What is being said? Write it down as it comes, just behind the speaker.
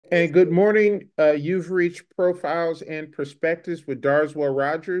And good morning. You've reached Profiles and Perspectives with Darswell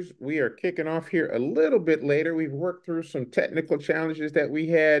Rogers. We are kicking off here a little bit later. We've worked through some technical challenges that we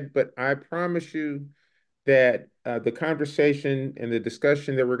had, but I promise you that the conversation and the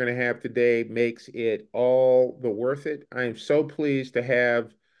discussion that we're going to have today makes it all the worth it. I am so pleased to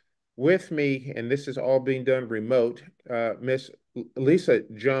have with me, and this is all being done remote, Miss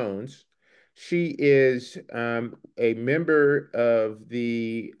Leesa Jones. She is a member of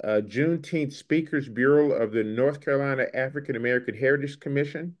the Juneteenth Speakers Bureau of the North Carolina African American Heritage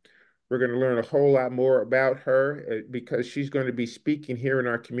Commission. We're going to learn a whole lot more about her because she's going to be speaking here in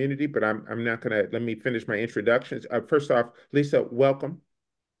our community, but I'm not going to, let me finish my introductions. First off, Lisa, welcome.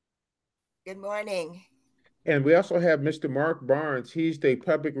 Good morning. And we also have Mr. Marc Barnes. He's the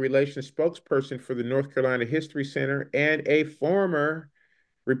public relations spokesperson for the North Carolina History Center and a former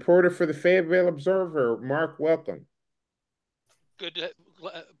reporter for the Fayetteville Observer. Marc, welcome. Good to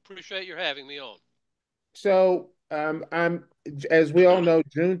appreciate your having me on. So, as we all know,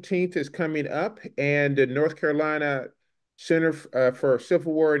 Juneteenth is coming up, and the North Carolina Center for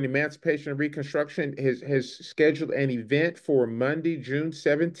Civil War and Emancipation and Reconstruction has scheduled an event for Monday, June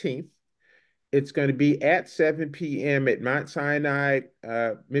 17th. It's going to be at 7 p.m. at Mount Sinai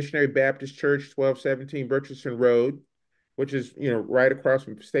Missionary Baptist Church, 1217 Murchinson Road, which is right across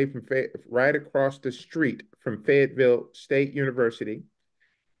right across the street from Fayetteville State University.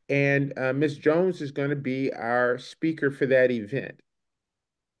 And Ms. Jones is going to be our speaker for that event.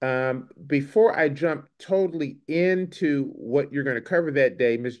 Before I jump totally into what you're going to cover that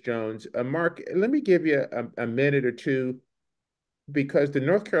day, Ms. Jones, Marc, let me give you a minute or two because the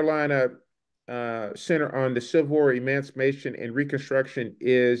North Carolina Center on the Civil War, Emancipation, and Reconstruction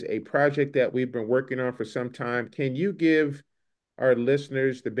is a project that we've been working on for some time. Can you give our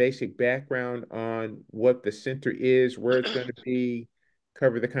listeners the basic background on what the center is, where it's going to be,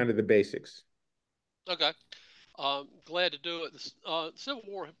 cover the kind of the basics? Okay, glad to do it. Civil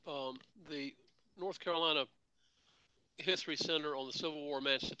War, the North Carolina History Center on the Civil War,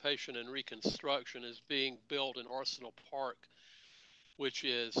 Emancipation, and Reconstruction is being built in Arsenal Park, which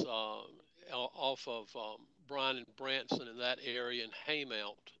is off of Bryan and Branson in that area, and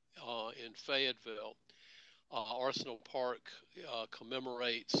Haymount in Fayetteville. Arsenal Park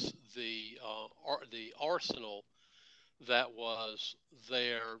commemorates the arsenal that was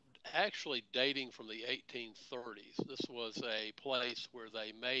there, actually dating from the 1830s. This was a place where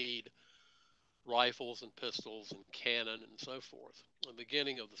they made rifles and pistols and cannon and so forth. At the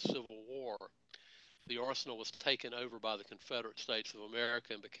beginning of the Civil War, the arsenal was taken over by the Confederate States of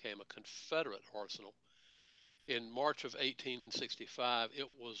America and became a Confederate arsenal. In March of 1865, it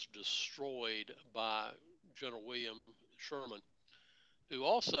was destroyed by General William Sherman, who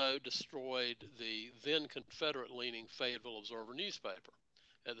also destroyed the then Confederate leaning Fayetteville Observer newspaper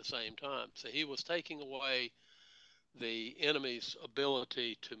at the same time. So he was taking away the enemy's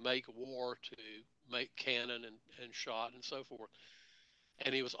ability to make war, to make cannon and shot and so forth.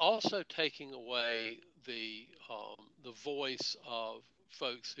 And he was also taking away the voice of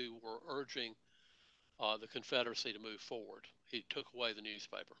folks who were urging the Confederacy to move forward. He took away the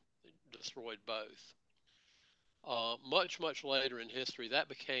newspaper, he destroyed both. Much later in history, that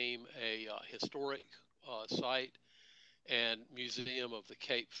became a historic site, and Museum of the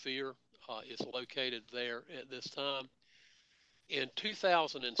Cape Fear is located there at this time. In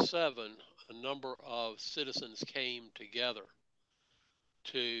 2007, a number of citizens came together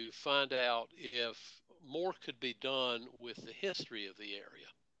to find out if more could be done with the history of the area,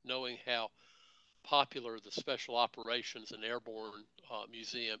 knowing how popular the Special Operations and Airborne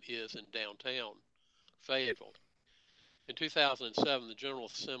Museum is in downtown Fayetteville. In 2007, the General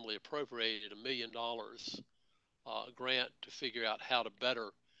Assembly appropriated $1 million grant to figure out how to better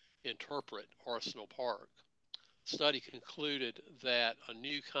interpret Arsenal Park. Study concluded that a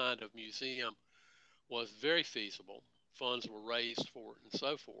new kind of museum was very feasible. Funds were raised for it and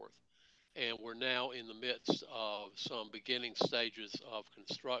so forth. And we're now in the midst of some beginning stages of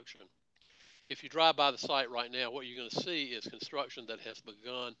construction. If you drive by the site right now, what you're going to see is construction that has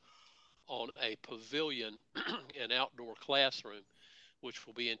begun on a pavilion and outdoor classroom, which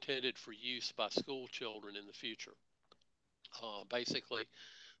will be intended for use by school children in the future. Basically,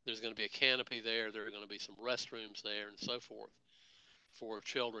 there's going to be a canopy there, there are going to be some restrooms there, and so forth for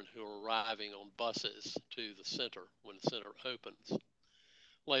children who are arriving on buses to the center when the center opens.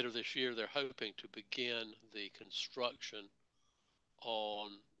 Later this year, they're hoping to begin the construction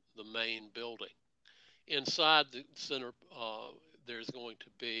on the main building. Inside the center, there's going to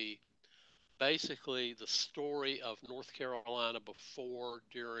be basically the story of North Carolina before,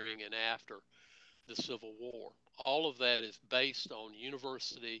 during, and after the Civil War. all of that is based on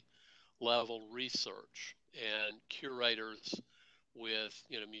university level research and curators with,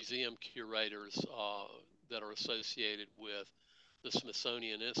 museum curators that are associated with the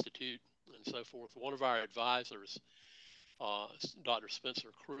Smithsonian Institute and so forth. One of our advisors, Dr. Spencer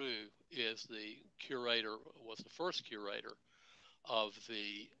Crew, was the first curator of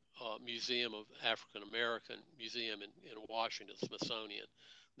the Museum of African American Museum in Washington, Smithsonian,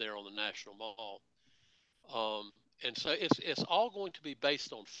 there on the National Mall. And so it's all going to be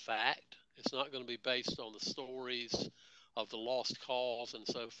based on fact. It's not going to be based on the stories of the lost cause and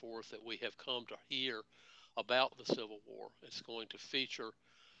so forth that we have come to hear about the Civil War. It's going to feature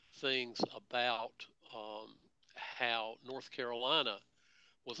things about how North Carolina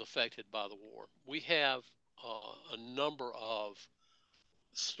was affected by the war. We have a number of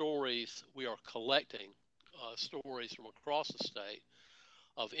stories. We are collecting stories from across the state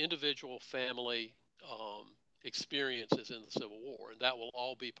of individual family experiences in the Civil War, and that will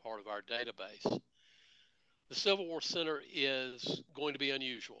all be part of our database. The Civil War Center is going to be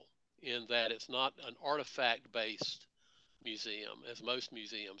unusual in that it's not an artifact based museum, as most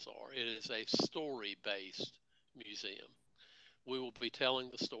museums are. It is a story based museum. We will be telling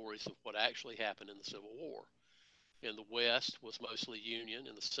the stories of what actually happened in the Civil War. In the West was mostly Union.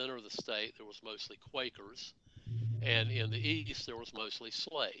 In the center of the state, there was mostly Quakers. And in the East, there was mostly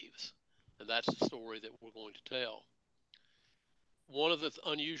slaves. And that's the story that we're going to tell. One of the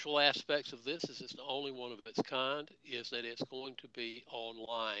unusual aspects of this is it's the only one of its kind, is that it's going to be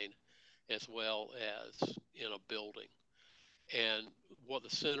online as well as in a building. And what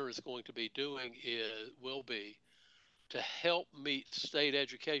the center is going to be doing will be to help meet state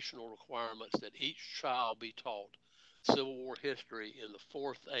educational requirements that each child be taught Civil War history in the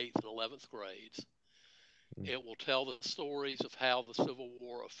 4th, 8th, and 11th grades. It will tell the stories of how the Civil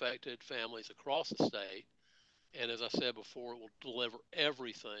War affected families across the state. And as I said before, it will deliver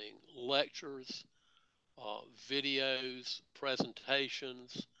everything: lectures, videos,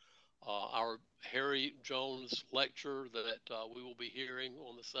 presentations. Our Harry Jones lecture that we will be hearing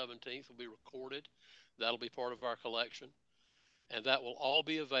on the 17th will be recorded. That'll be part of our collection. And that will all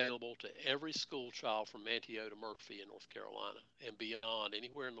be available to every school child from Manteo to Murphy in North Carolina and beyond,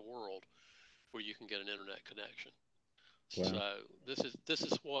 anywhere in the world where you can get an internet connection. Wow. So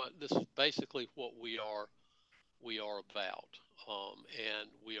this is basically what we are about, and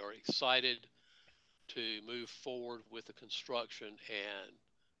we are excited to move forward with the construction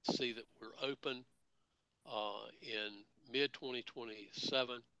and see that we're open in mid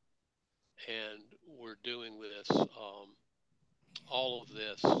 2027, and we're doing this all of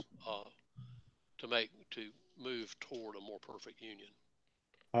this to move toward a more perfect union.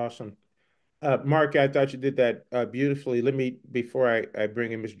 Awesome. Mark, I thought you did that beautifully. Let me, before I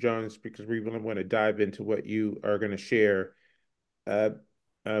bring in Ms. Jones, because we really want to dive into what you are going to share. Uh,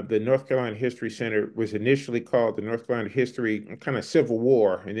 the North Carolina History Center was initially called the North Carolina History kind of Civil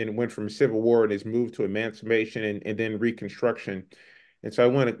War, and then it went from Civil War and has moved to Emancipation and then Reconstruction. And so I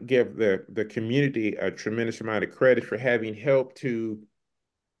want to give the community a tremendous amount of credit for having helped to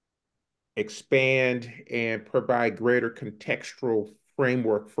expand and provide greater contextual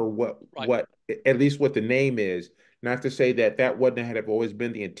framework for Right. what at least what the name is. Not to say that that wouldn't have always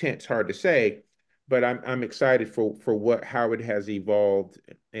been the intent. It's hard to say, but I'm excited for what how it has evolved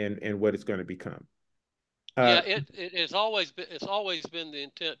and what it's going to become. Yeah, Uh, it's always been the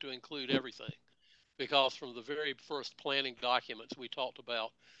intent to include everything, because from the very first planning documents we talked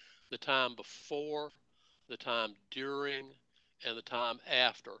about the time before, the time during, and the time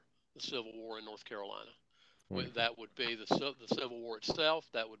after the Civil War in North Carolina. Wonderful. That would be the Civil War itself,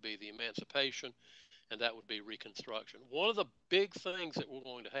 that would be the Emancipation, and that would be Reconstruction. One of the big things that we're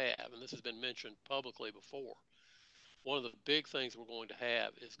going to have, and this has been mentioned publicly before, one of the big things we're going to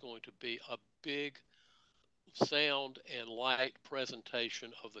have is going to be a big sound and light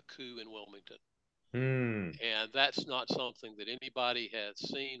presentation of the coup in Wilmington. Mm. And that's not something that anybody has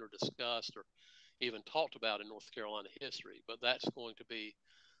seen or discussed or even talked about in North Carolina history, but that's going to be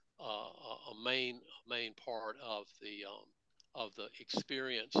a main part of the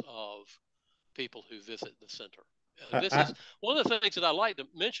experience of people who visit the center. This I, is one of the things that I like to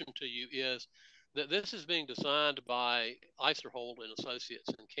mention to you is that this is being designed by Eisterhold and Associates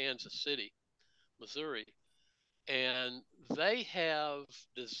in Kansas City, Missouri, and they have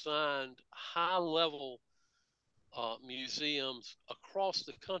designed high-level museums across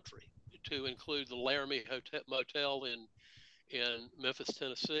the country to include the Laramie Motel in Memphis,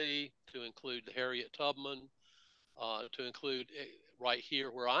 Tennessee, to include the Harriet Tubman, to include right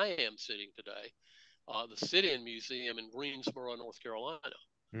here where I am sitting today, the Sit-In Museum in Greensboro, North Carolina.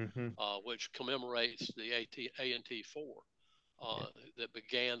 Mm-hmm. which commemorates the A&T 4 Yeah. that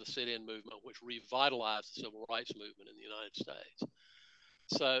began the sit-in movement, which revitalized the civil rights movement in the United States.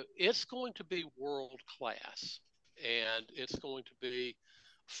 So it's going to be world class, and it's going to be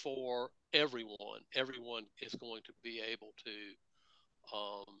for everyone. Everyone is going to be able to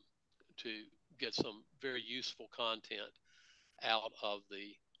get some very useful content out of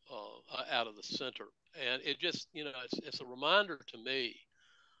the center. And it just, it's a reminder to me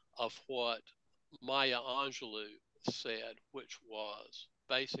of what Maya Angelou said, which was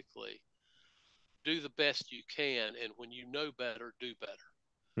basically do the best you can, and when you know better, do better.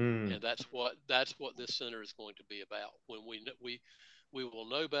 Mm. And that's what this center is going to be about. When we will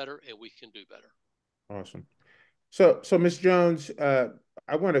know better and we can do better. Awesome. So Ms. Jones,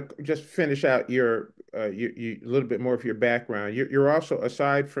 I want to just finish out a little bit more of your background. You're also,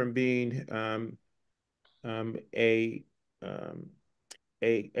 aside from being um, a um,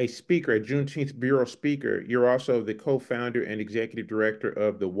 a speaker, a Juneteenth Bureau speaker, you're also the co-founder and executive director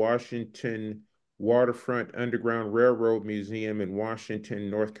of the Washington Waterfront Underground Railroad Museum in Washington,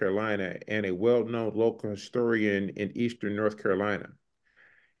 North Carolina, and a well-known local historian in Eastern North Carolina.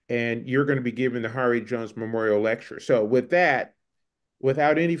 And you're going to be giving the Hari Jones Memorial Lecture. So with that,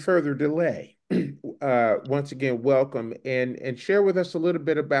 without any further delay, once again, welcome and share with us a little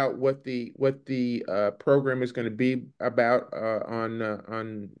bit about what the program is going to be about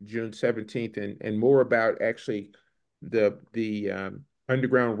on June 17th, and more about actually the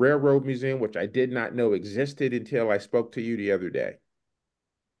Underground Railroad Museum, which I did not know existed until I spoke to you the other day.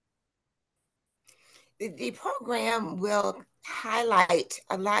 The program will highlight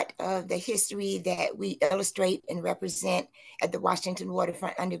a lot of the history that we illustrate and represent at the Washington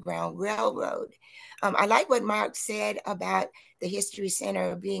Waterfront Underground Railroad. I like what Marc said about the History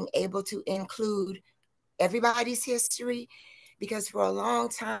Center being able to include everybody's history, because for a long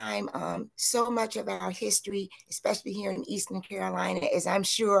time, so much of our history, especially here in Eastern Carolina, as I'm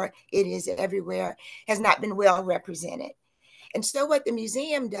sure it is everywhere, has not been well represented. And so what the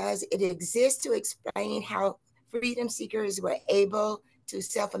museum does, it exists to explain how freedom seekers were able to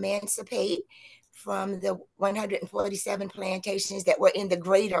self-emancipate from the 147 plantations that were in the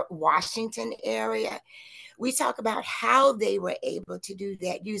greater Washington area. We talk about how they were able to do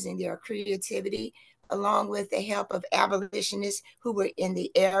that using their creativity, along with the help of abolitionists who were in the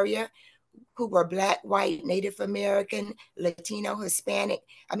area, who were Black, white, Native American, Latino, Hispanic.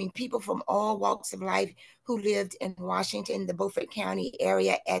 I mean, people from all walks of life who lived in Washington, the Beaufort County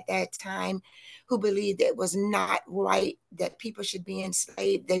area at that time, who believed it was not right that people should be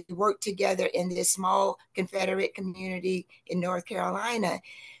enslaved. They worked together in this small Confederate community in North Carolina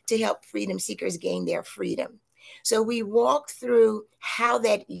to help freedom seekers gain their freedom. So we walked through how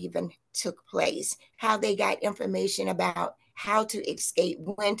that even took place, how they got information about how to escape,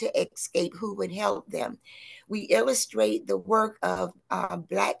 when to escape, who would help them. We illustrate the work of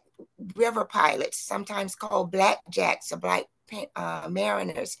Black river pilots, sometimes called blackjacks or black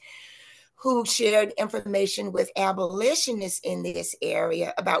mariners, who shared information with abolitionists in this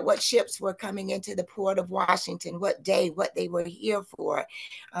area about what ships were coming into the port of Washington, what day, what they were here for,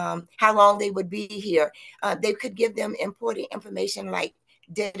 how long they would be here. They could give them important information like,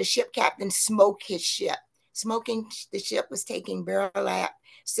 did a ship captain smoke his ship? Smoking the ship was taking burlap,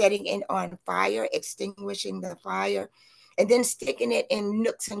 setting it on fire, extinguishing the fire, and then sticking it in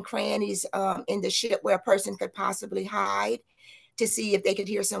nooks and crannies in the ship where a person could possibly hide, to see if they could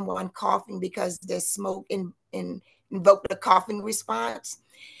hear someone coughing because the smoke invoked a coughing response.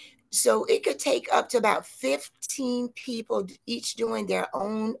 So it could take up to about 15 people, each doing their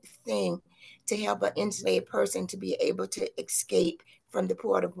own thing, to help an enslaved person to be able to escape from the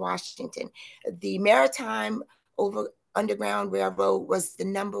port of Washington. The maritime over Underground Railroad was the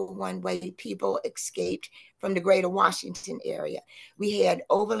number one way people escaped from the greater Washington area. We had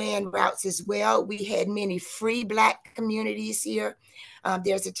overland routes as well. We had many free Black communities here.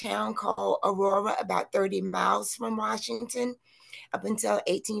 There's a town called Aurora, about 30 miles from Washington. Up until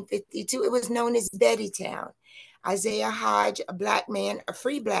 1852, it was known as Bettytown. Isaiah Hodge, a Black man, a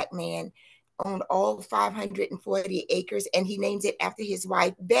free Black man, owned all 540 acres, and he named it after his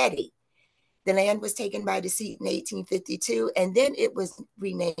wife, Betty. The land was taken by deceit in 1852, and then it was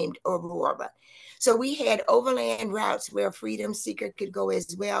renamed Aurora. So we had overland routes where a freedom seeker could go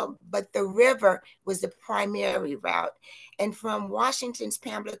as well, but the river was the primary route. And from Washington's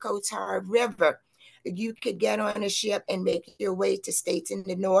Pamlico Tar River, you could get on a ship and make your way to states in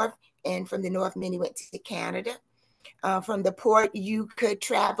the north. And from the north, many went to Canada. From the port, you could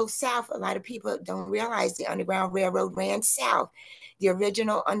travel south. A lot of people don't realize the Underground Railroad ran south. The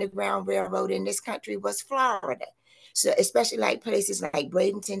original Underground Railroad in this country was Florida. So especially like places like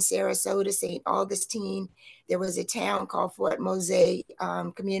Bradenton, Sarasota, St. Augustine. There was a town called Fort Mose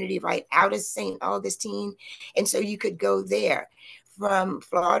community right out of St. Augustine. And so you could go there. From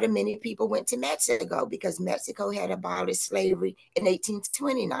Florida, many people went to Mexico because Mexico had abolished slavery in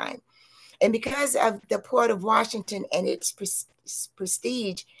 1829. And because of the Port of Washington and its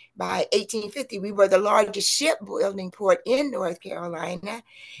prestige, by 1850, we were the largest shipbuilding port in North Carolina,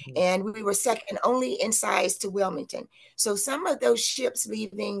 and we were second only in size to Wilmington. So some of those ships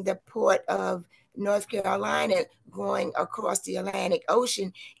leaving the port of North Carolina going across the Atlantic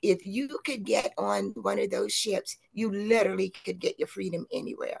Ocean, if you could get on one of those ships, you literally could get your freedom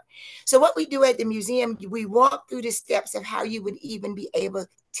anywhere. So what we do at the museum, we walk through the steps of how you would even be able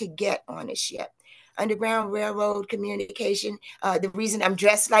to get on a ship. Underground Railroad communication. The reason I'm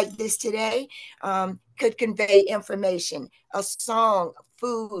dressed like this today could convey information. A song,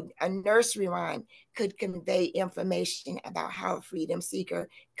 food, a nursery rhyme could convey information about how a freedom seeker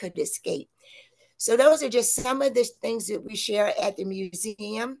could escape. So those are just some of the things that we share at the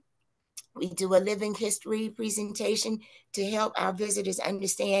museum. We do a living history presentation to help our visitors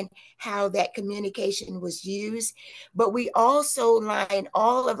understand how that communication was used. But we also line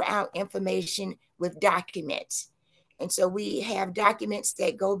all of our information with documents. And so we have documents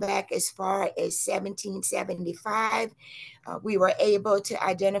that go back as far as 1775. We were able to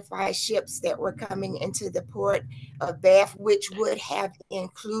identify ships that were coming into the port of Bath, which would have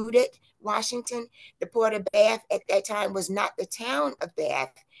included Washington. The port of Bath at that time was not the town of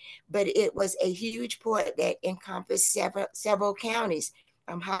Bath, but it was a huge port that encompassed several counties.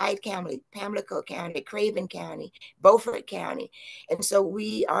 Hyde County, Pamlico County, Craven County, Beaufort County. And so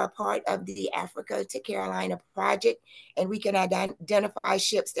we are part of the Africa to Carolina project, and we can identify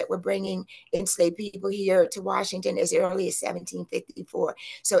ships that were bringing enslaved people here to Washington as early as 1754.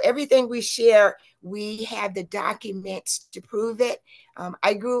 So everything we share, we have the documents to prove it.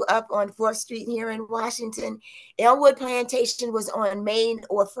 I grew up on 4th Street here in Washington. Elwood Plantation was on Main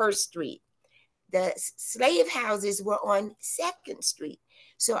or 1st Street. The slave houses were on 2nd Street.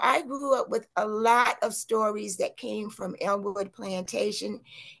 So I grew up with a lot of stories that came from Elwood Plantation,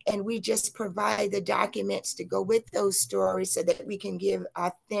 and we just provide the documents to go with those stories so that we can give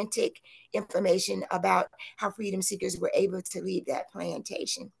authentic information about how freedom seekers were able to leave that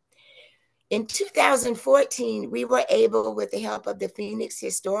plantation. In 2014, we were able, with the help of the Phoenix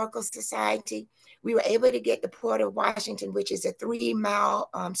Historical Society, we were able to get the Port of Washington, which is a 3-mile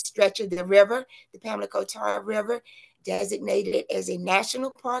stretch of the river, the Pamlico River, designated as a National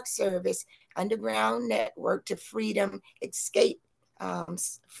Park Service underground network to freedom escape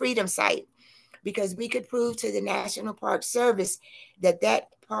freedom site, because we could prove to the National Park Service that that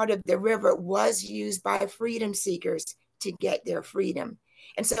part of the river was used by freedom seekers to get their freedom.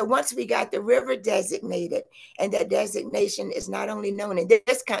 And so once we got the river designated, and that designation is not only known in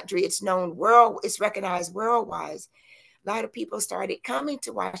this country, it's known it's recognized worldwide. A lot of people started coming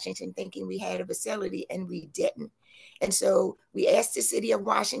to Washington thinking we had a facility, and we didn't. And so we asked the city of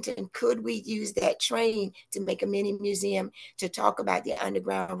Washington, could we use that train to make a mini museum to talk about the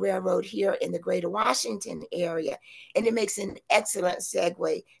Underground Railroad here in the greater Washington area? And it makes an excellent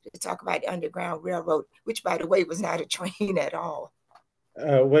segue to talk about the Underground Railroad, which, by the way, was not a train at all.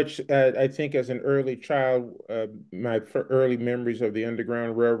 Which I think as an early child, my early memories of the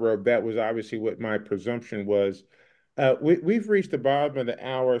Underground Railroad, that was obviously what my presumption was. We've reached the bottom of the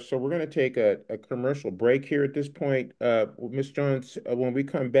hour, so we're going to take a commercial break here at this point. Ms. Jones, when we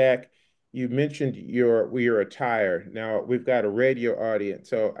come back, you mentioned your attire. Now, we've got a radio audience,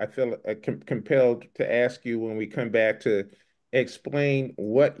 so I feel compelled to ask you when we come back to explain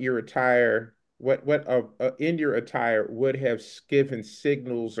what your attire what in your attire would have given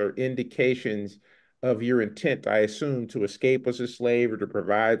signals or indications of your intent, I assume, to escape as a slave or to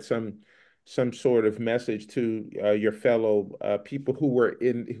provide some sort of message to your fellow people who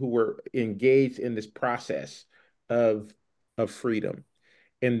were engaged in this process of freedom.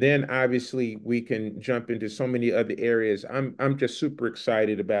 And then obviously we can jump into so many other areas. I'm just super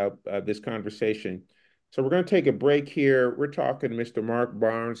excited about this conversation. So we're going to take a break here. We're talking to Mr. Marc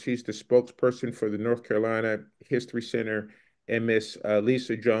Barnes. He's the spokesperson for the North Carolina History Center, and Miss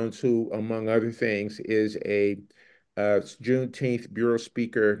Leesa Jones, who, among other things, is a Juneteenth Bureau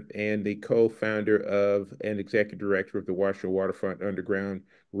Speaker and the co-founder of and executive director of the Washington Waterfront Underground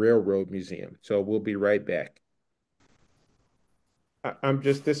Railroad Museum. So we'll be right back. I'm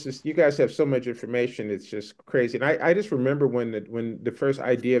just this is you guys have so much information, it's just crazy. And I just remember when the first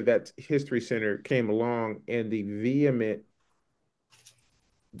idea of that history center came along, and the vehement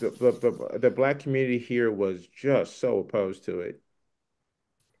the Black community here was just so opposed to it.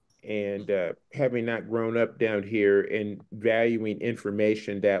 And having not grown up down here and valuing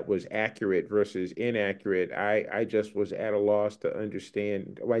information that was accurate versus inaccurate, I just was at a loss to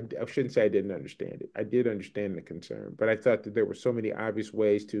understand. Well, I shouldn't say I didn't understand it. I did understand the concern, but I thought that there were so many obvious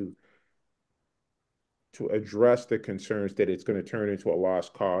ways to address the concerns that it's going to turn into a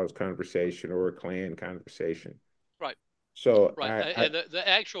lost cause conversation or a Klan conversation. Right. So Right. And the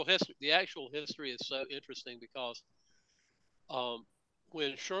actual history is so interesting because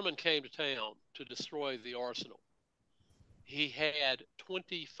when Sherman came to town to destroy the arsenal, he had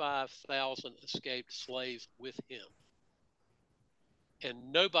 25,000 escaped slaves with him.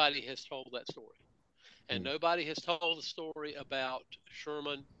 And nobody has told that story. And nobody has told the story about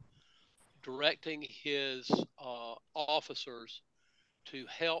Sherman directing his officers to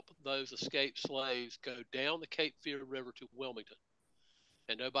help those escaped slaves go down the Cape Fear River to Wilmington.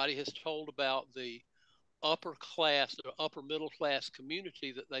 And nobody has told about the upper class or upper middle class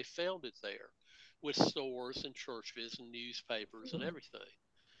community that they founded there with stores and churches and newspapers and everything.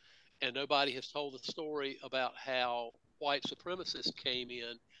 And nobody has told the story about how white supremacists came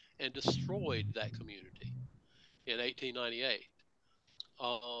in and destroyed that community in 1898.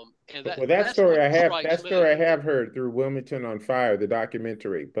 And well, that's what that strikes story me. I have heard through Wilmington on Fire, the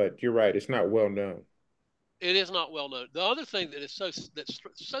documentary, but you're right, it's not well known. It is not well known. The other thing that is so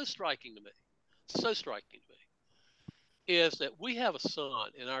striking to me, so striking to me, is that we have a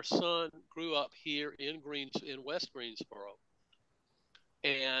son, and our son grew up here in West Greensboro,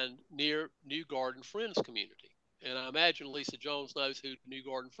 and near New Garden Friends Community. And I imagine Leesa Jones knows who New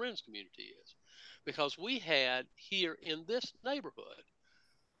Garden Friends Community is, because we had here in this neighborhood,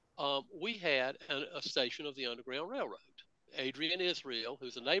 we had a station of the Underground Railroad. Adrian Israel,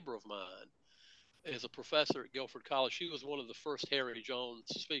 who's a neighbor of mine, is a professor at Guilford College. She was one of the first Harry Jones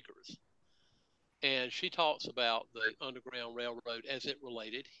speakers. And she talks about the Underground Railroad as it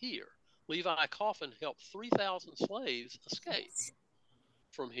related here. Levi Coffin helped 3,000 slaves escape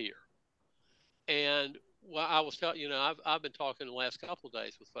from here. And well, I was telling I've been talking the last couple of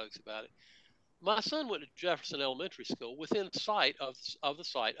days with folks about it. My son went to Jefferson Elementary School within sight of the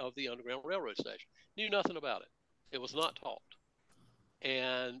site of the Underground Railroad station. Knew nothing about it. It was not taught.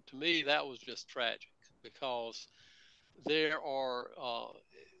 And to me, that was just tragic because there are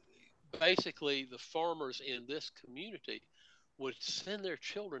basically the farmers in this community would send their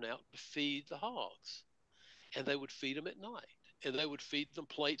children out to feed the hogs, and they would feed them at night, and they would feed them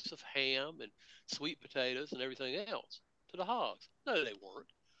plates of ham and sweet potatoes and everything else to the hogs. No, they weren't.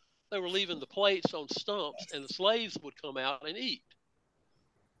 They were leaving the plates on stumps, and the slaves would come out and eat.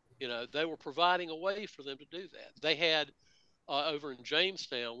 They were providing a way for them to do that. They had over in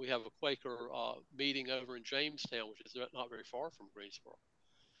Jamestown, we have a Quaker meeting over in Jamestown, which is not very far from Greensboro.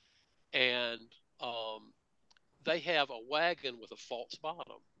 And they have a wagon with a false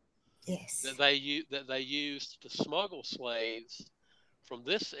bottom. Yes. That they used to smuggle slaves from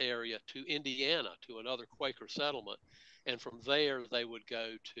this area to Indiana to another Quaker settlement, and from there they would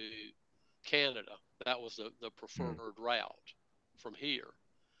go to Canada. That was the preferred route from here.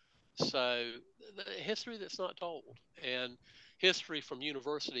 So the history that's not told, and history from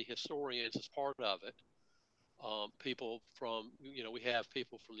university historians is part of it. People from, we have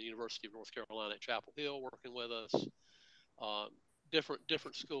people from the University of North Carolina at Chapel Hill working with us,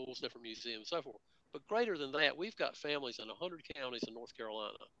 different schools, different museums, so forth. But greater than that, we've got families in 100 counties in North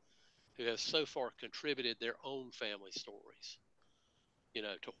Carolina who have so far contributed their own family stories,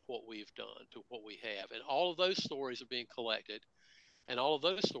 to what we've done, to what we have. And all of those stories are being collected, and all of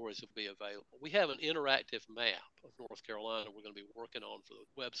those stories will be available. We have an interactive map of North Carolina we're going to be working on for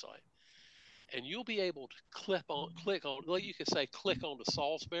the website. And you'll be able to click on, like you could say, click on to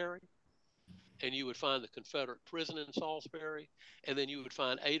Salisbury, and you would find the Confederate prison in Salisbury, and then you would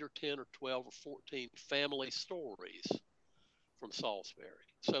find 8 or 10 or 12 or 14 family stories from Salisbury.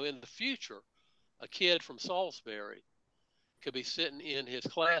 So in the future, a kid from Salisbury could be sitting in his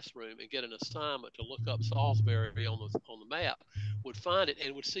classroom and get an assignment to look up Salisbury on the map, would find it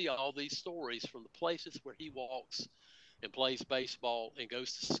and would see all these stories from the places where he walks and plays baseball and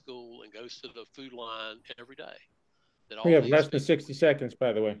goes to school and goes to the food line every day. That We all have these less than 60 seconds,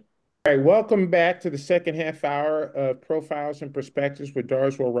 by the way. All right, welcome back to the second half hour of Profiles and Perspectives with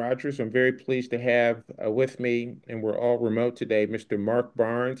Darswell Rogers. I'm very pleased to have with me, and we're all remote today, Mr. Marc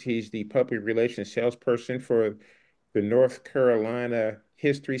Barnes. He's the public relations salesperson for the North Carolina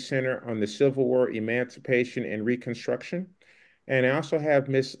History Center on the Civil War, Emancipation, and Reconstruction. And I also have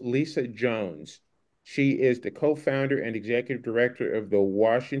Miss Leesa Jones. She is the co-founder and executive director of the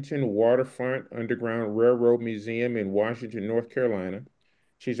Washington Waterfront Underground Railroad Museum in Washington, North Carolina.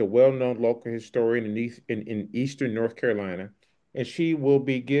 She's a well-known local historian in Eastern North Carolina. and she will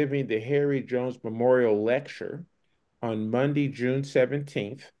be giving the Harry Jones Memorial Lecture on Monday, June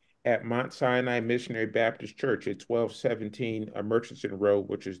 17th at Mount Sinai Missionary Baptist Church at 1217 Murchinson Road,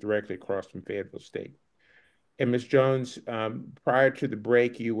 which is directly across from Fayetteville State. And Ms. Jones, prior to the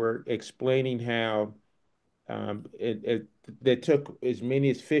break, you were explaining how that took as many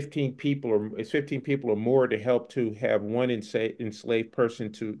as 15 people or more to help to have one enslaved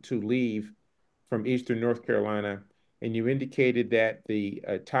person to leave from Eastern North Carolina. And you indicated that the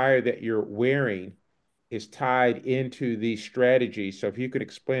attire that you're wearing is tied into these strategies. So if you could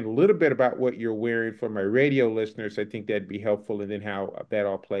explain a little bit about what you're wearing for my radio listeners, I think that'd be helpful, and then how that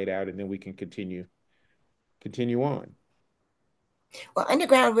all played out, and then we can continue on. Well,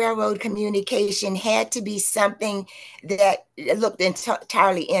 Underground Railroad communication had to be something that looked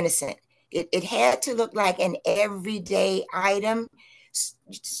entirely innocent. It had to look like an everyday item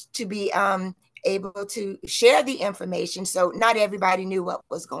to be able to share the information, so not everybody knew what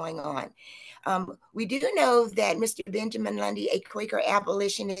was going on. We do know that Mr. Benjamin Lundy, a Quaker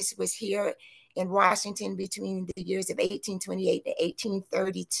abolitionist, was here in Washington between the years of 1828 to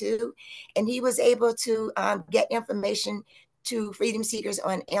 1832, and he was able to get information to freedom seekers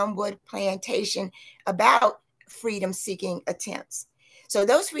on Elmwood Plantation about freedom-seeking attempts. So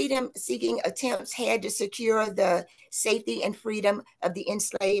those freedom-seeking attempts had to secure the safety and freedom of the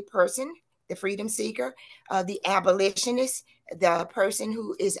enslaved person, the freedom seeker, the abolitionist, the person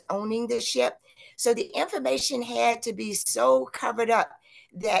who is owning the ship. So the information had to be so covered up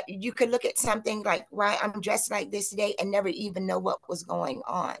that you could look at something like, why I'm dressed like this today, and never even know what was going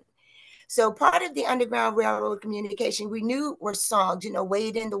on. So part of the Underground Railroad communication we knew were songs. You know,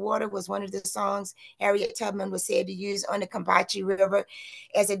 Wade in the Water was one of the songs Harriet Tubman was said to use on the Combahee River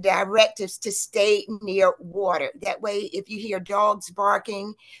as a directive to stay near water. That way, if you hear dogs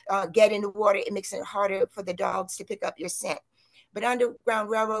barking, get in the water, it makes it harder for the dogs to pick up your scent. But Underground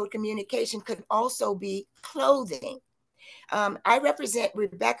Railroad communication could also be clothing. I represent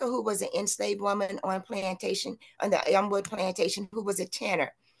Rebecca, who was an enslaved woman on the Elmwood Plantation, who was a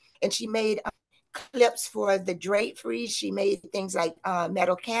tanner. And she made clips for the draperies. She made things like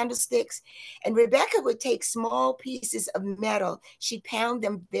metal candlesticks. And Rebecca would take small pieces of metal. She'd pound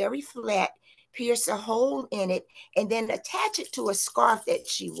them very flat, pierce a hole in it, and then attach it to a scarf that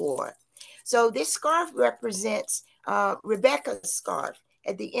she wore. So this scarf represents Rebecca's scarf.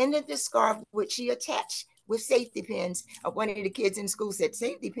 At the end of the scarf, which she attached with safety pins. One of the kids in school said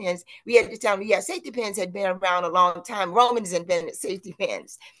safety pins. We had to tell them, yeah, safety pins had been around a long time. Romans invented safety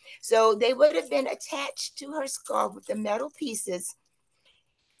pins. So they would have been attached to her scarf with the metal pieces.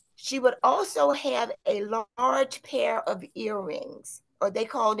 She would also have a large pair of earrings, or they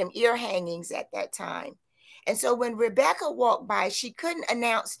called them ear hangings at that time. And so when Rebecca walked by, she couldn't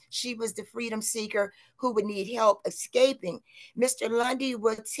announce she was the freedom seeker who would need help escaping. Mr. Lundy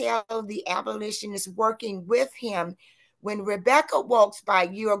would tell the abolitionists working with him, when Rebecca walks by,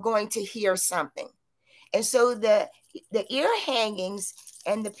 you are going to hear something. And so the ear hangings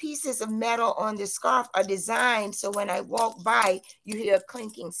and the pieces of metal on the scarf are designed so when I walk by, you hear a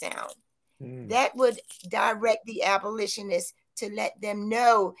clinking sound. That would direct the abolitionists to let them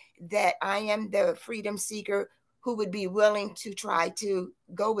know that I am the freedom seeker who would be willing to try to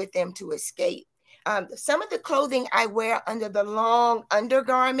go with them to escape. Some of the clothing I wear under the long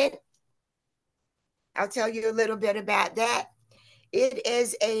undergarment, I'll tell you a little bit about that. It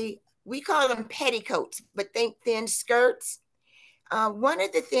is we call them petticoats, but think thin skirts. One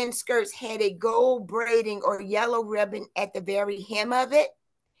of the thin skirts had a gold braiding or yellow ribbon at the very hem of it.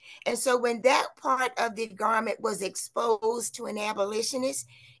 And so when that part of the garment was exposed to an abolitionist,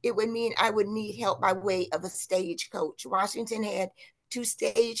 it would mean I would need help by way of a stagecoach. Washington had 2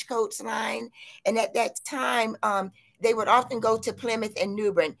 stagecoach lines. And at that time, they would often go to Plymouth and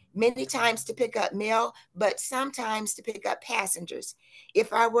New Bern, many times to pick up mail, but sometimes to pick up passengers.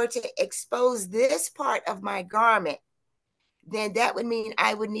 If I were to expose this part of my garment, then that would mean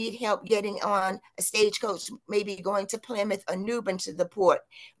I would need help getting on a stagecoach, maybe going to Plymouth or New Bern to the port.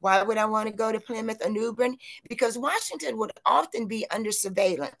 Why would I want to go to Plymouth or New Bern? Because Washington would often be under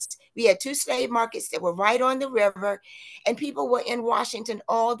surveillance. We had 2 slave markets that were right on the river, and people were in Washington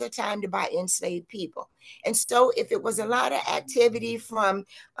all the time to buy enslaved people. And so if it was a lot of activity from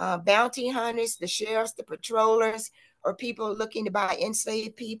bounty hunters, the sheriffs, the patrollers, or people looking to buy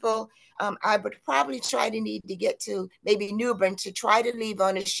enslaved people, I would probably try to need to get to maybe New Bern to try to leave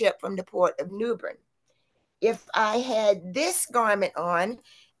on a ship from the port of New Bern. If I had this garment on,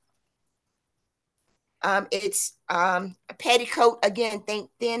 it's a petticoat, again, think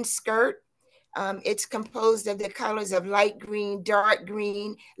thin skirt. It's composed of the colors of light green,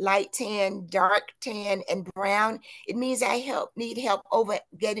 light tan, dark tan, and brown. It means I need help over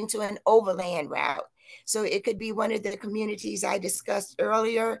getting to an overland route. So it could be one of the communities I discussed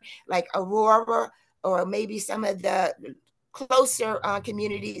earlier, like Aurora, or maybe some of the closer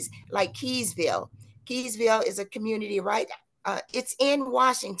communities like Keysville. Keysville is a community it's in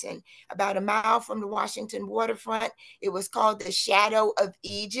Washington, about a mile from the Washington waterfront. It was called the Shadow of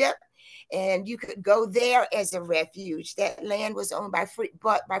Egypt, and you could go there as a refuge. That land was owned by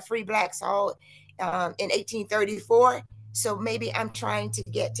free blacks all in 1834. So maybe I'm trying to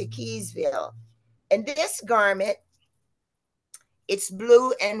get to Keysville. And this garment, it's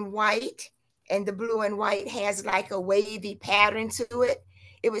blue and white, and the blue and white has like a wavy pattern to it.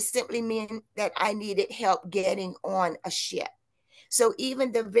 It would simply mean that I needed help getting on a ship. So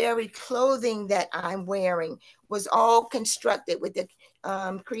even the very clothing that I'm wearing was all constructed with the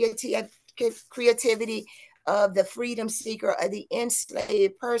creativity of the freedom seeker or the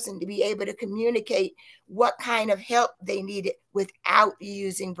enslaved person to be able to communicate what kind of help they needed without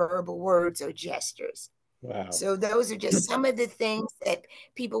using verbal words or gestures. Wow. So those are just some of the things that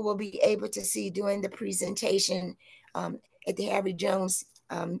people will be able to see during the presentation at the Harry Jones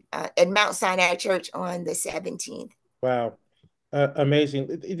at Mount Sinai Church on the 17th. Wow.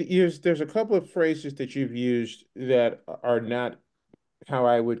 Amazing. There's a couple of phrases that you've used that are not how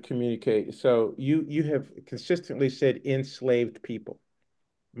I would communicate. So you have consistently said enslaved people.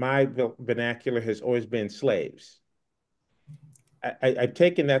 My vernacular has always been slaves. I've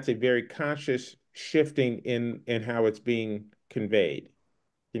taken that's a very conscious shifting in how it's being conveyed.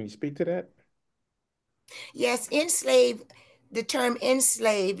 Can you speak to that? Yes, enslave, the term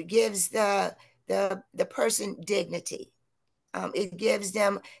enslave gives the person dignity. It gives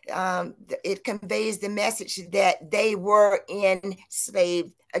them, it conveys the message that they were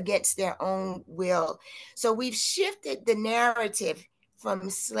enslaved against their own will. So we've shifted the narrative from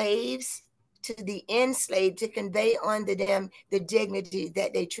slaves to the enslaved to convey unto them the dignity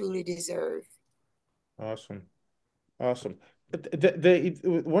that they truly deserve. Awesome. Awesome.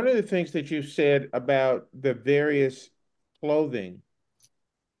 One of the things that you said about the various clothing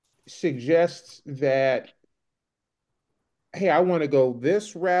suggests that, hey, I want to go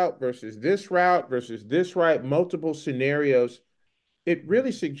this route versus this route versus this route, multiple scenarios. It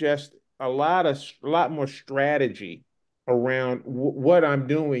really suggests a lot more strategy around what I'm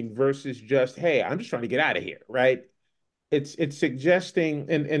doing versus just, hey, I'm just trying to get out of here, right? It's suggesting,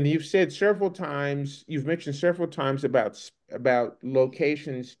 and you've mentioned several times about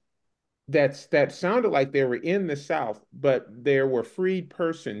locations that sounded like they were in the South, but there were freed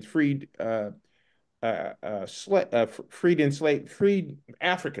persons, freed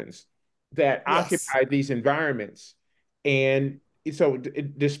Africans that Yes. occupied these environments. And so,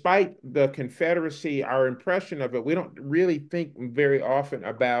 despite the Confederacy, our impression of it, we don't really think very often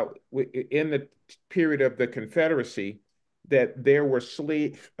about in the period of the Confederacy that there were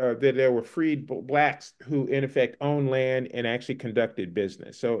freed blacks who, in effect, owned land and actually conducted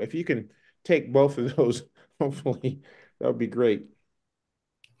business. So, if you can take both of those, hopefully, that would be great.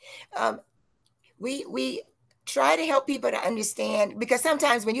 We try to help people to understand, because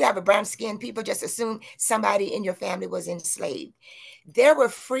sometimes when you have a brown skin, people just assume somebody in your family was enslaved. There were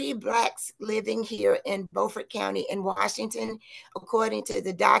free blacks living here in Beaufort County in Washington, according to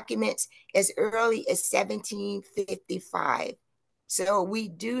the documents, as early as 1755. So we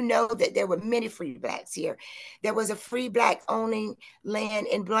do know that there were many free blacks here. There was a free black owning land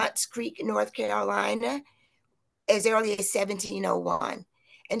in Blunt's Creek, North Carolina, as early as 1701.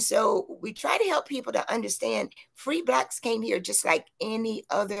 And so we try to help people to understand free blacks came here just like any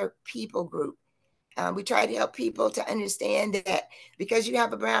other people group. We try to help people to understand that because you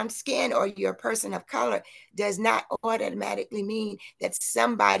have a brown skin or you're a person of color does not automatically mean that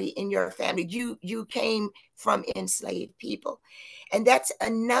somebody in your family, you came from enslaved people. And that's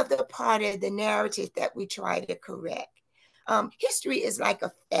another part of the narrative that we try to correct. History is like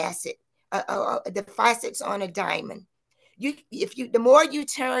a facet, the facets on a diamond. The more you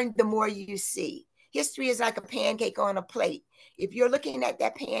turn, the more you see. History is like a pancake on a plate. If you're looking at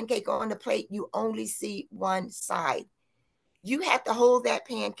that pancake on the plate, you only see one side. You have to hold that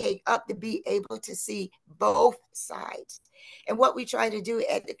pancake up to be able to see both sides. And what we try to do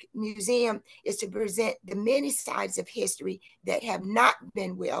at the museum is to present the many sides of history that have not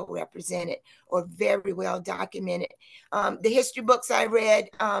been well represented or very well documented. The history books I read,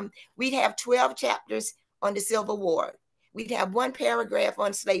 we'd have 12 chapters on the Civil War. We'd have one paragraph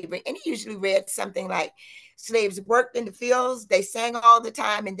on slavery, and he usually read something like, slaves worked in the fields, they sang all the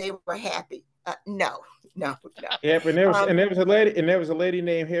time, and they were happy. No, no, no. Yeah, but there was Um, and there was a lady and there was a lady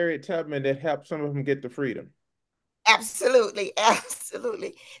named Harriet Tubman that helped some of them get the freedom. Absolutely,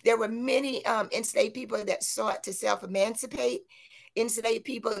 absolutely. There were many enslaved people that sought to self-emancipate. Enslaved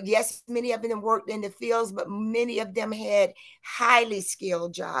people, yes, many of them worked in the fields, but many of them had highly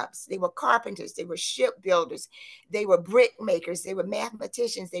skilled jobs. They were carpenters, they were shipbuilders, they were brick makers, they were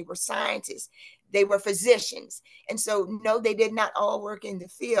mathematicians, they were scientists, they were physicians. And so, no, they did not all work in the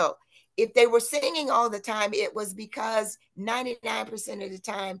field. If they were singing all the time, it was because 99% of the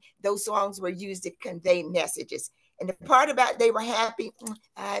time, those songs were used to convey messages. And the part about they were happy,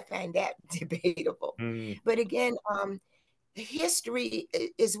 I find that debatable. Mm. But again, history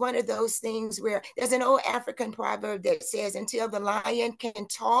is one of those things where there's an old African proverb that says, until the lion can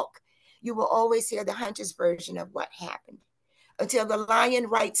talk, you will always hear the hunter's version of what happened. Until the lion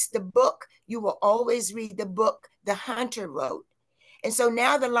writes the book, you will always read the book the hunter wrote. And so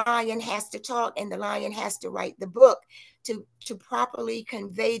now the lion has to talk and the lion has to write the book to properly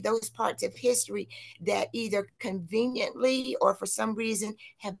convey those parts of history that either conveniently or for some reason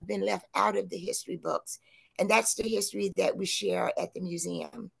have been left out of the history books. And that's the history that we share at the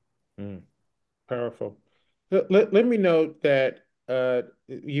museum. Mm. Powerful. Let me note that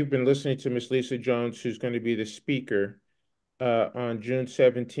you've been listening to Miss Leesa Jones, who's going to be the speaker on June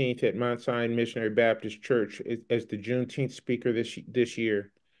 17th at Mount Sinai Missionary Baptist Church as the Juneteenth speaker this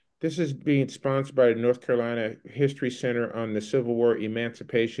year. This is being sponsored by the North Carolina History Center on the Civil War,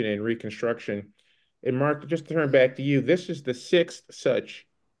 Emancipation, and Reconstruction. And Mark, just to turn back to you, this is the sixth such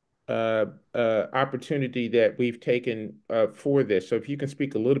opportunity that we've taken for this. So if you can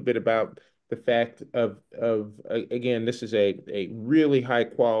speak a little bit about the fact of again, this is a really high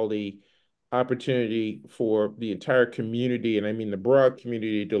quality opportunity for the entire community, and I mean the broad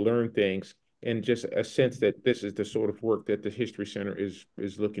community, to learn things, and just a sense that this is the sort of work that the History Center is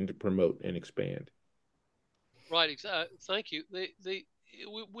looking to promote and expand. Right. Thank you.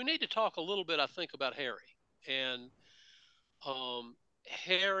 We need to talk a little bit, I think, about Harry. And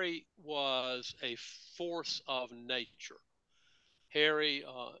Harry was a force of nature. Harry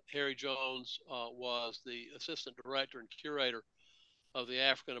Jones was the assistant director and curator of the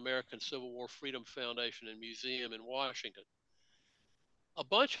African American Civil War Freedom Foundation and Museum in Washington. A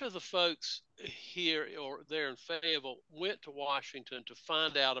bunch of the folks here or there in Fayetteville went to Washington to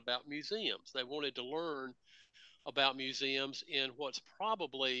find out about museums. They wanted to learn about museums in what's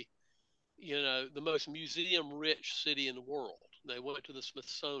probably, the most museum rich city in the world. They went to the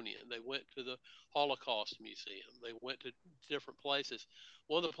Smithsonian, they went to the Holocaust Museum, they went to different places.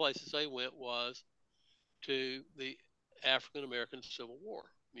 One of the places they went was to the African American Civil War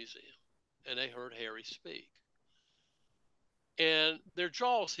Museum, and they heard Harry speak. And their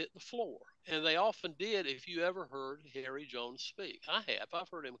jaws hit the floor. And they often did if you ever heard Harry Jones speak. I have. I've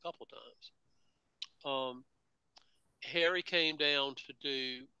heard him a couple of times. Um, Harry came down to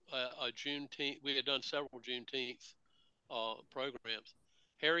do a Juneteenth. We had done several Juneteenth programs.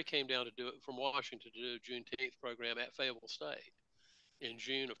 Harry came down to do it from Washington to do a Juneteenth program at Fayetteville State in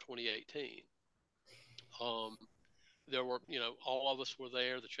June of 2018. Um, there were, all of us were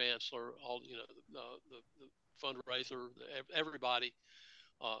there. The chancellor, all, the fundraiser, everybody.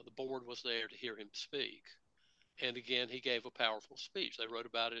 The board was there to hear him speak. And again, he gave a powerful speech. They wrote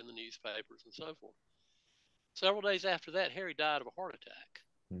about it in the newspapers and so forth. Several days after that, Harry died of a heart attack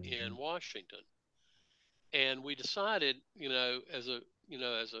Mhm. in Washington, and we decided, the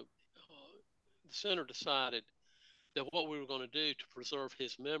center decided that what we were going to do to preserve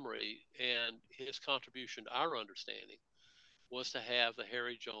his memory and his contribution to our understanding was to have the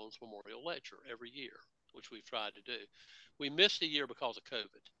Harry Jones Memorial Lecture every year, which we've tried to do. We missed a year because of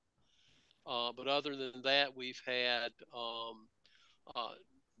COVID, but other than that, we've had uh,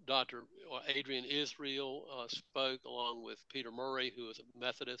 Dr. Adrian Israel spoke along with Peter Murray, who is at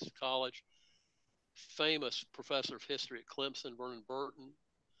Methodist College. Famous professor of history at Clemson, Vernon Burton,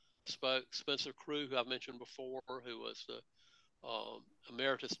 spoke. Spencer Crew, who I've mentioned before, who was the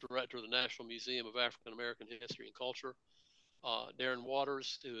emeritus director of the National Museum of African American History and Culture. Darren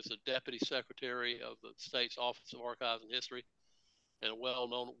Waters, who is the deputy secretary of the state's Office of Archives and History and a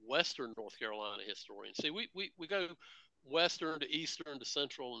well-known Western North Carolina historian. See, we go Western to Eastern to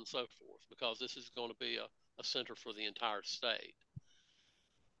Central and so forth because this is going to be a center for the entire state.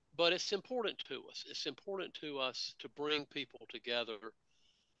 But it's important to us. It's important to us to bring people together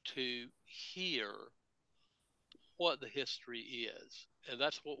to hear what the history is. And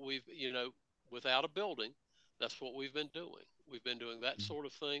that's what without a building, that's what we've been doing. We've been doing that sort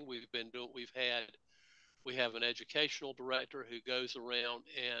of thing. We have an educational director who goes around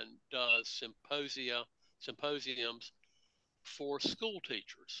and does symposiums for school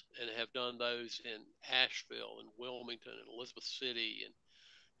teachers, and have done those in Asheville and Wilmington and Elizabeth City, and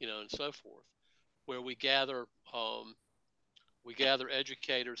and so forth, where we gather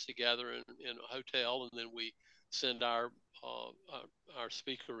educators together in a hotel, and then we send our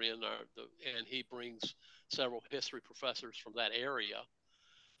speaker and he brings several history professors from that area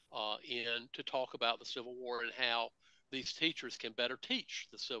in to talk about the Civil War and how these teachers can better teach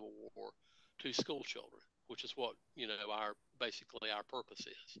the Civil War to school children, which is what our basically our purpose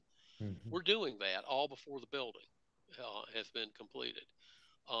is. Mm-hmm. We're doing that all before the building has been completed.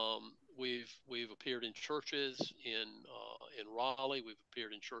 We've appeared in churches in Raleigh. We've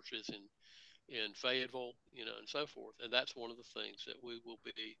appeared in churches in Fayetteville, and so forth. And that's one of the things that we will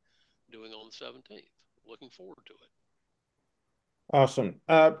be doing on the 17th. Looking forward to it. Awesome.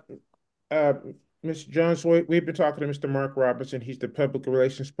 Uh, Mr. Jones, we've been talking to Mr. Mark Robinson. He's the public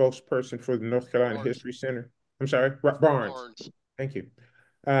relations spokesperson for the North Carolina Barnes. History Center. I'm sorry, Barnes. Thank you.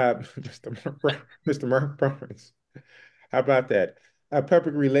 Mr. Mark Barnes. How about that?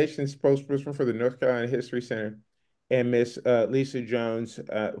 Public relations spokesperson for the North Carolina History Center, and Miss Leesa Jones,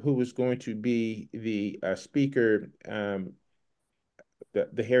 who was going to be the speaker,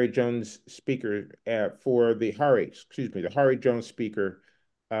 the Harry Jones speaker for the Harry Jones speaker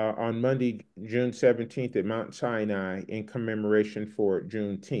on Monday, June 17th at Mount Sinai in commemoration for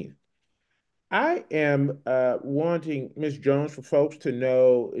Juneteenth. I am wanting Ms. Jones for folks to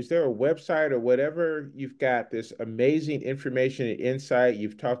know, is there a website or whatever? You've got this amazing information and insight.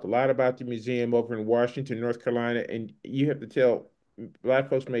 You've talked a lot about the museum over in Washington, North Carolina, and you have to tell, a lot of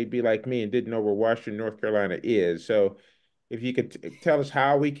folks may be like me and didn't know where Washington, North Carolina is. So if you could tell us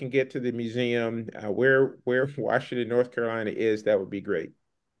how we can get to the museum, where Washington, North Carolina is, that would be great.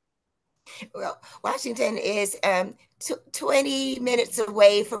 Well, Washington is 20 minutes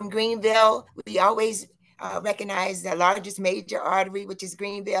away from Greenville. We always recognize the largest major artery, which is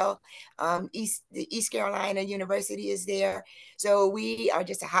Greenville. The East Carolina University is there. So we are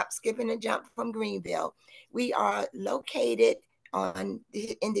just a hop, skip, and a jump from Greenville. We are located in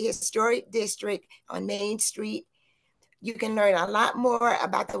the historic district on Main Street. You can learn a lot more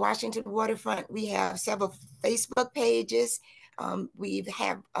about the Washington waterfront. We have several Facebook pages. We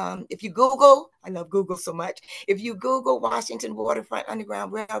have, if you Google, I love Google so much. If you Google Washington Waterfront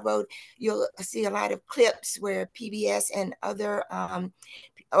Underground Railroad, you'll see a lot of clips where PBS and other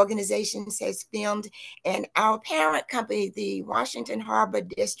organizations has filmed. And our parent company, the Washington Harbor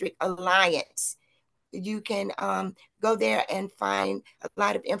District Alliance, you can go there and find a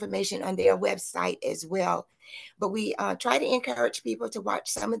lot of information on their website as well. But we try to encourage people to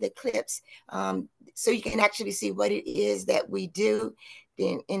watch some of the clips so you can actually see what it is that we do,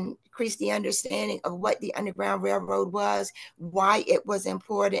 then increase the understanding of what the Underground Railroad was, why it was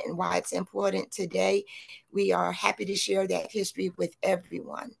important, and why it's important today. We are happy to share that history with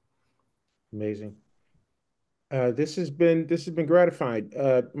everyone. Amazing. This has been gratifying.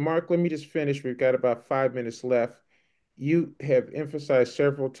 Mark, let me just finish. We've got about 5 minutes left. You have emphasized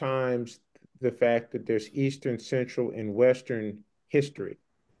several times the fact that there's Eastern, Central, and Western history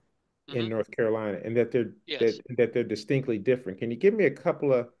in North Carolina, and that they're distinctly different. Can you give me a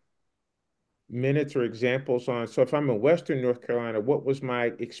couple of minutes or examples on? So if I'm in Western North Carolina, what was my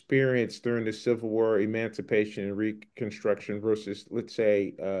experience during the Civil War, Emancipation, and Reconstruction versus, let's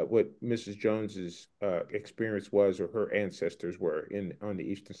say, what Mrs. Jones's experience was, or her ancestors were on the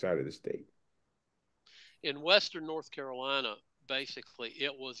eastern side of the state? In Western North Carolina, basically,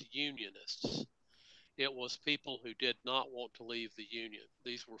 it was Unionists. It was people who did not want to leave the Union.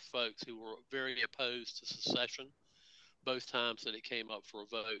 These were folks who were very opposed to secession, both times that it came up for a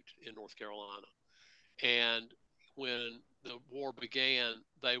vote in North Carolina. And when the war began,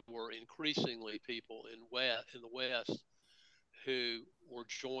 they were increasingly people in the West who were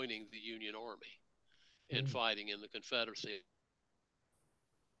joining the Union Army and fighting in the Confederacy.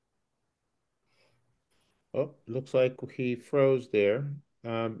 Oh, looks like he froze there.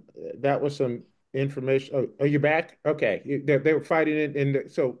 That was some information. Oh, are you back? Okay, they were fighting it, and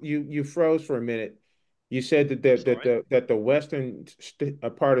so you froze for a minute. You said that the western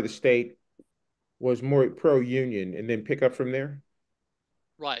part of the state was more pro-union, and then pick up from there.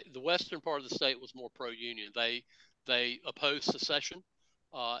 Right, the western part of the state was more pro-union. They opposed secession,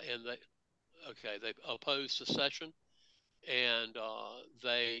 and they opposed secession, and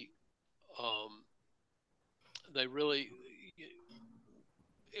they really,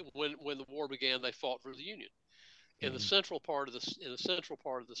 when the war began, they fought for the Union. In the central part of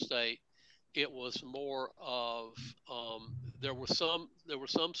the state, it was more of there were some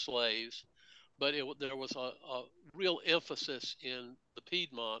slaves, but there was a real emphasis in the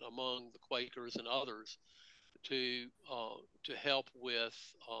Piedmont among the Quakers and others to help with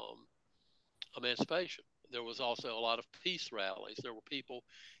emancipation. There was also a lot of peace rallies. There were people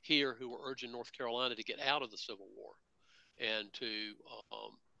here who were urging North Carolina to get out of the Civil War and to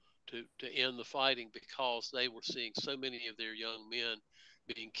end the fighting because they were seeing so many of their young men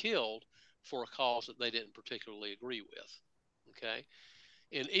being killed for a cause that they didn't particularly agree with. Okay,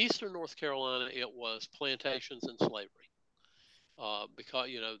 in eastern North Carolina, it was plantations and slavery. Because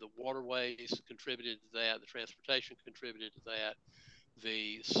the waterways contributed to that, the transportation contributed to that,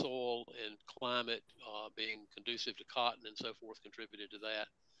 the soil and climate being conducive to cotton and so forth contributed to that.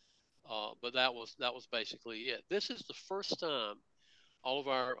 But that was basically it. This is the first time all of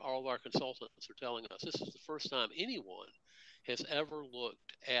our consultants are telling us this is the first time anyone has ever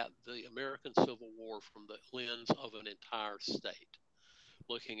looked at the American Civil War from the lens of an entire state,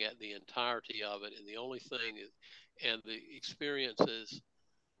 looking at the entirety of it, and the only thing is, and the experiences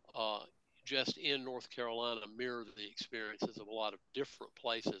just in North Carolina mirror the experiences of a lot of different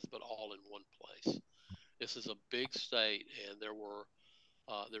places, but all in one place. This is a big state, and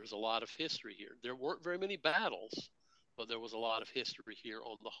there's a lot of history here. There weren't very many battles, but there was a lot of history here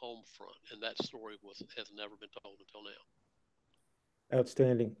on the home front, and that story has never been told until now.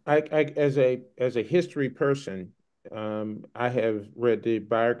 Outstanding. I as a history person, I have read the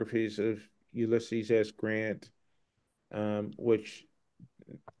biographies of Ulysses S. Grant, which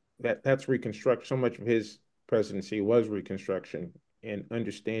that's Reconstruction. So much of his presidency was Reconstruction, and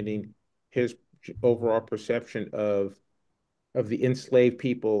understanding his overall perception of the enslaved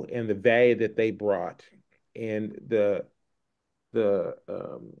people and the value that they brought, and the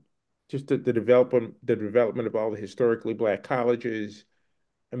just the development of all the historically Black colleges.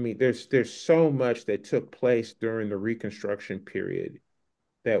 I mean, there's so much that took place during the Reconstruction period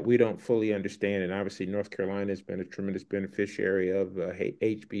that we don't fully understand, and obviously North Carolina has been a tremendous beneficiary of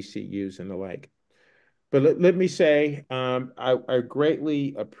HBCUs and the like. But let me say, I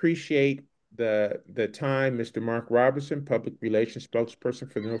greatly appreciate the time, Mr. Marc Robinson, Public Relations Spokesperson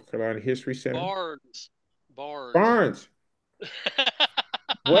for the North Carolina History Center. Barnes.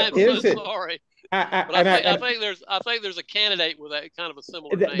 What I'm so is it? sorry. But I think there's a candidate with that kind of a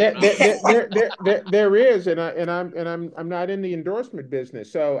similar name. There is, and I'm not in the endorsement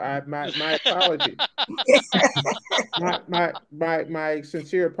business, so my apologies. My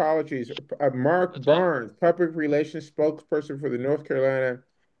sincere apologies. Marc That's Barnes, Public Relations Spokesperson for the North Carolina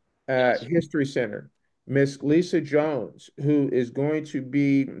yes. History Center. Miss Leesa Jones, who is going to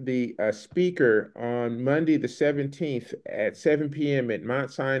be the speaker on Monday the 17th at 7 p.m. at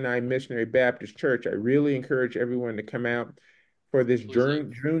Mount Sinai Missionary Baptist Church. I really encourage everyone to come out for this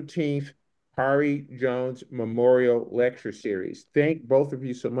Juneteenth Hari Jones Memorial Lecture Series. Thank both of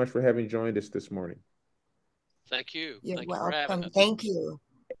you so much for having joined us this morning. Thank you. You're Thank you for having welcome. us. Thank you.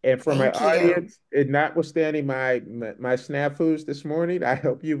 And for my audience, and notwithstanding my snafus this morning, I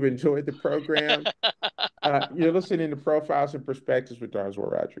hope you've enjoyed the program. You're listening to Profiles and Perspectives with Darswell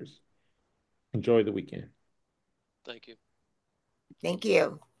Rogers. Enjoy the weekend. Thank you. Thank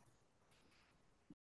you.